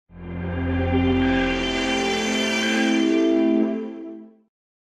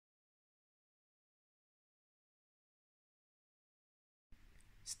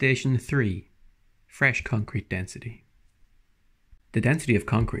Station 3. Fresh concrete density. The density of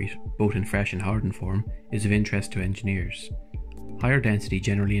concrete, both in fresh and hardened form, is of interest to engineers. Higher density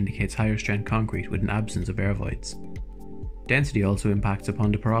generally indicates higher strength concrete with an absence of air voids. Density also impacts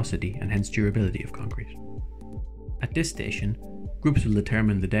upon the porosity and hence durability of concrete. At this station, groups will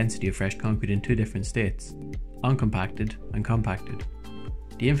determine the density of fresh concrete in two different states, uncompacted and compacted.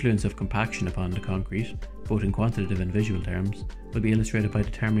 The influence of compaction upon the concrete, both in quantitative and visual terms, will be illustrated by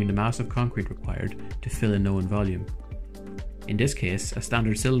determining the mass of concrete required to fill a known volume. In this case, a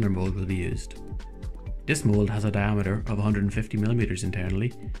standard cylinder mould will be used. This mould has a diameter of 150 mm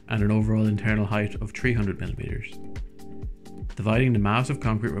internally and an overall internal height of 300 mm. Dividing the mass of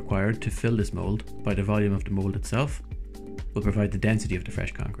concrete required to fill this mould by the volume of the mould itself will provide the density of the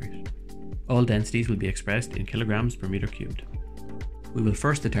fresh concrete. All densities will be expressed in kilograms per meter cubed. We will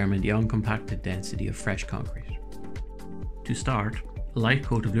first determine the uncompacted density of fresh concrete. To start, a light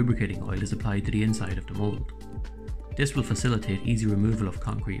coat of lubricating oil is applied to the inside of the mould. This will facilitate easy removal of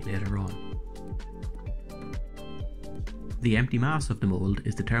concrete later on. The empty mass of the mould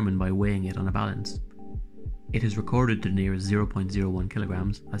is determined by weighing it on a balance. It is recorded to the nearest 0.01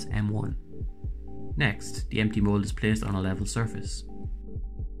 kilograms as M1. Next, the empty mould is placed on a level surface.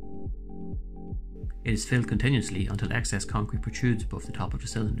 It is filled continuously until excess concrete protrudes above the top of the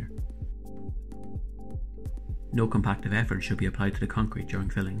cylinder. No compactive effort should be applied to the concrete during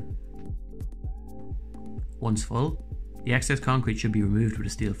filling. Once full, the excess concrete should be removed with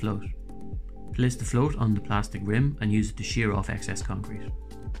a steel float. Place the float on the plastic rim and use it to shear off excess concrete.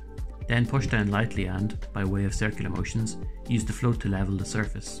 Then push down lightly and, by way of circular motions, use the float to level the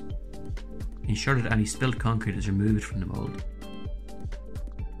surface. Ensure that any spilt concrete is removed from the mould.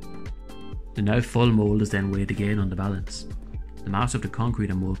 The now full mould is then weighed again on the balance. The mass of the concrete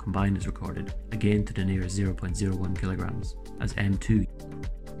and mould combined is recorded, again to the nearest 0.01 kilograms, as M2.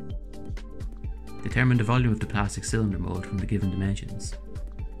 Determine the volume of the plastic cylinder mould from the given dimensions.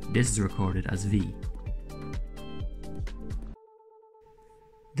 This is recorded as V.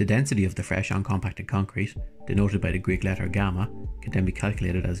 The density of the fresh uncompacted concrete, denoted by the Greek letter gamma, can then be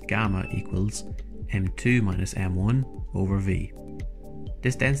calculated as gamma equals M2 minus M1 over V.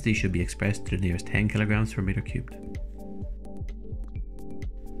 This density should be expressed to the nearest 10 kilograms per meter cubed.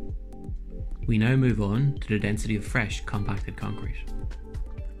 We now move on to the density of fresh compacted concrete.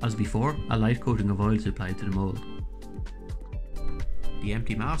 As before, a light coating of oil is applied to the mould. The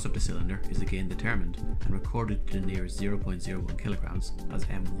empty mass of the cylinder is again determined and recorded to the nearest 0.01 kilograms as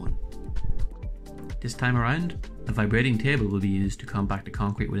M1. This time around, a vibrating table will be used to compact the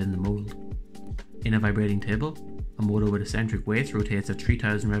concrete within the mould. In a vibrating table, a motor with eccentric weights rotates at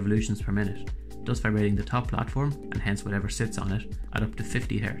 3000 revolutions per minute, thus vibrating the top platform and hence whatever sits on it at up to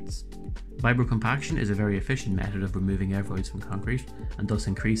 50 Hz. Vibrocompaction is a very efficient method of removing air voids from concrete and thus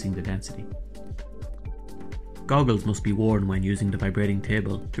increasing the density. Goggles must be worn when using the vibrating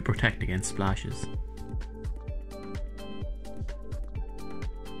table to protect against splashes.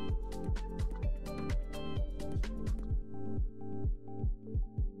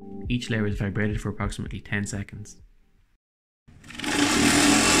 Each layer is vibrated for approximately 10 seconds.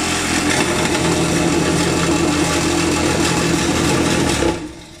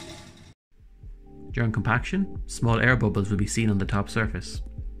 During compaction, small air bubbles will be seen on the top surface.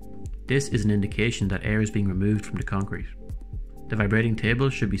 This is an indication that air is being removed from the concrete. The vibrating table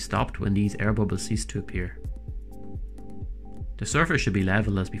should be stopped when these air bubbles cease to appear. The surface should be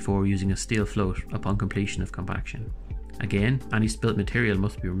level as before using a steel float upon completion of compaction. Again, any spilt material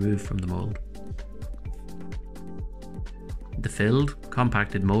must be removed from the mould. The filled,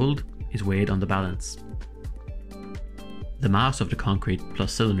 compacted mould is weighed on the balance. The mass of the concrete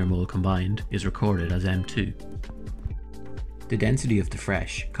plus cylinder mould combined is recorded as M2. The density of the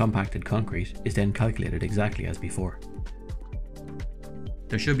fresh, compacted concrete is then calculated exactly as before.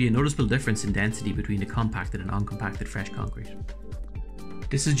 There should be a noticeable difference in density between the compacted and uncompacted fresh concrete.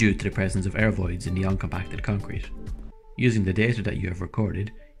 This is due to the presence of air voids in the uncompacted concrete. Using the data that you have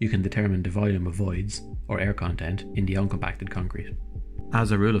recorded, you can determine the volume of voids, or air content, in the uncompacted concrete.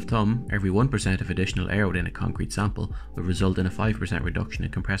 As a rule of thumb, every 1% of additional air within a concrete sample will result in a 5% reduction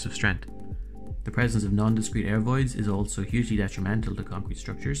in compressive strength. The presence of non-discrete air voids is also hugely detrimental to concrete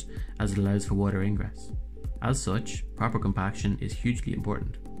structures as it allows for water ingress. As such, proper compaction is hugely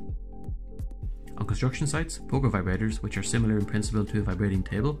important. On construction sites, poker vibrators, which are similar in principle to a vibrating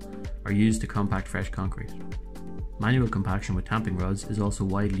table, are used to compact fresh concrete. Manual compaction with tamping rods is also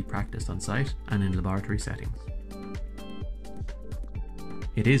widely practiced on site and in laboratory settings.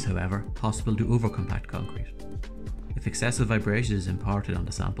 It is, however, possible to overcompact concrete. If excessive vibration is imparted on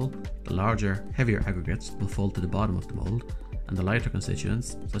the sample, the larger, heavier aggregates will fall to the bottom of the mould and the lighter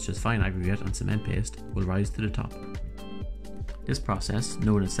constituents, such as fine aggregate and cement paste, will rise to the top. This process,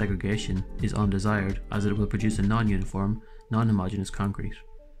 known as segregation, is undesired as it will produce a non-uniform, non-homogeneous concrete.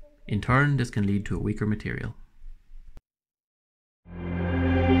 In turn, this can lead to a weaker material.